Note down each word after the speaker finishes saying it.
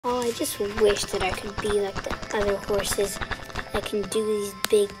Oh, I just wish that I could be like the other horses that can do these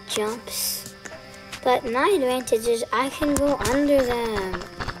big jumps. But my advantage is I can go under them.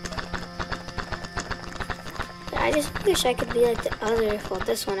 But I just wish I could be like the other. Well,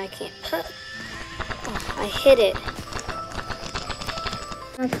 this one I can't. Oh, I hit it.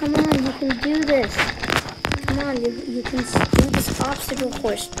 Oh, come on, you can do this. Come on, you can do this obstacle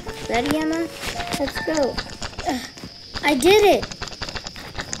course. Ready, Emma? Let's go. I did it.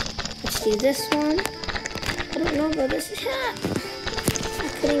 Let's do this one. I don't know about this. I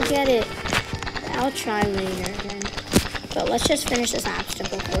couldn't get it. I'll try later then. But let's just finish this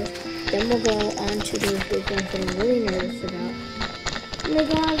obstacle course. Then we'll go on to the big ones that I'm really nervous about. Oh my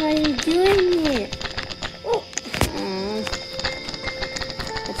god, I'm doing it. Oh.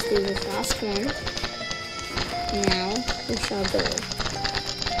 Let's do this last one. Now we shall go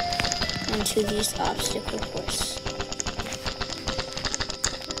onto these obstacle course.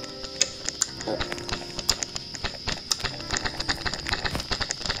 Oh.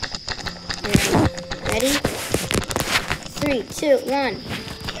 Ready? 3, 2, 1.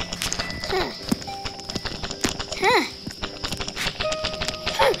 Huh.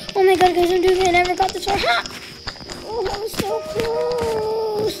 Oh my god, guys, I'm doing it. I never got this far. Oh, that was so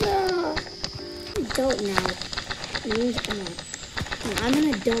close. Adult now. It means I'm an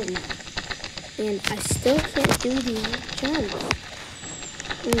adult now. And I still can't do these jumps.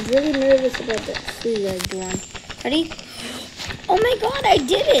 I'm really nervous about the three-legged one. Ready? Oh my god, I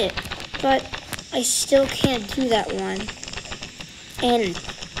did it! But I still can't do that one. And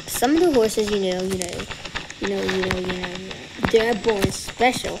some of the horses, they're born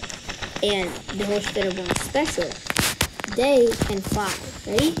special. And the horses that are born special, they can fly.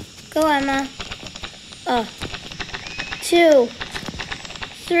 Ready? Go, Emma. 2,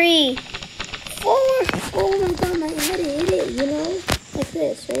 3, 4. Oh my god, I had to hit it, like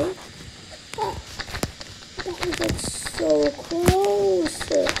this, right? That was like so close.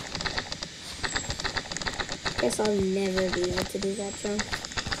 Guess I'll never be able to do that jump.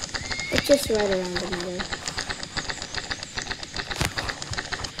 It's just right around the middle.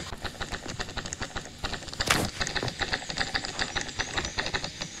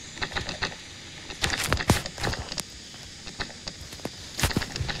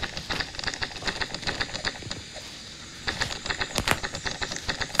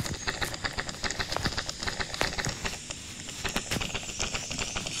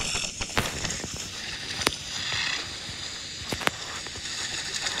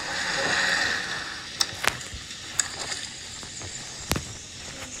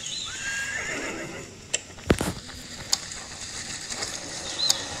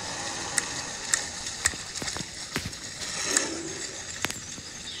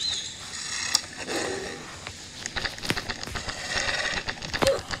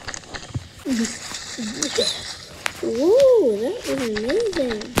 Whoa, that was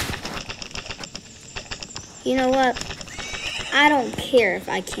amazing. You know what? I don't care if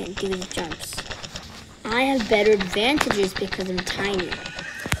I can't do the jumps. I have better advantages because I'm tiny.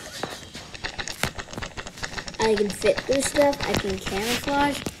 I can fit through stuff. I can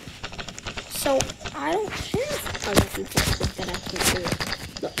camouflage. So I don't care if other people think that I can't do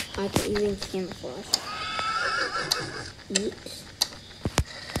it. Look, I can even camouflage. Oops.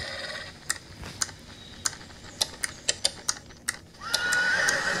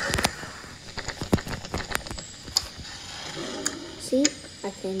 See,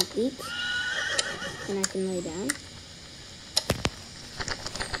 I can eat, and I can lay down.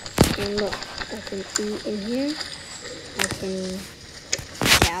 And look, I can eat in here. I can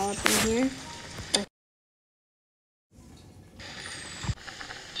gallop in here.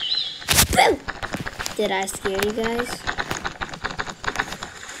 Boom! Did I scare you guys?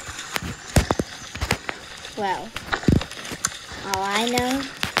 Well, all I know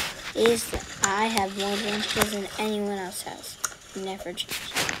is that I have more adventures than anyone else has. Never change.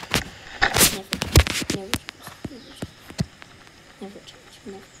 Never change. Never change. Never change. Never change.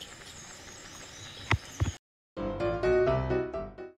 Never change.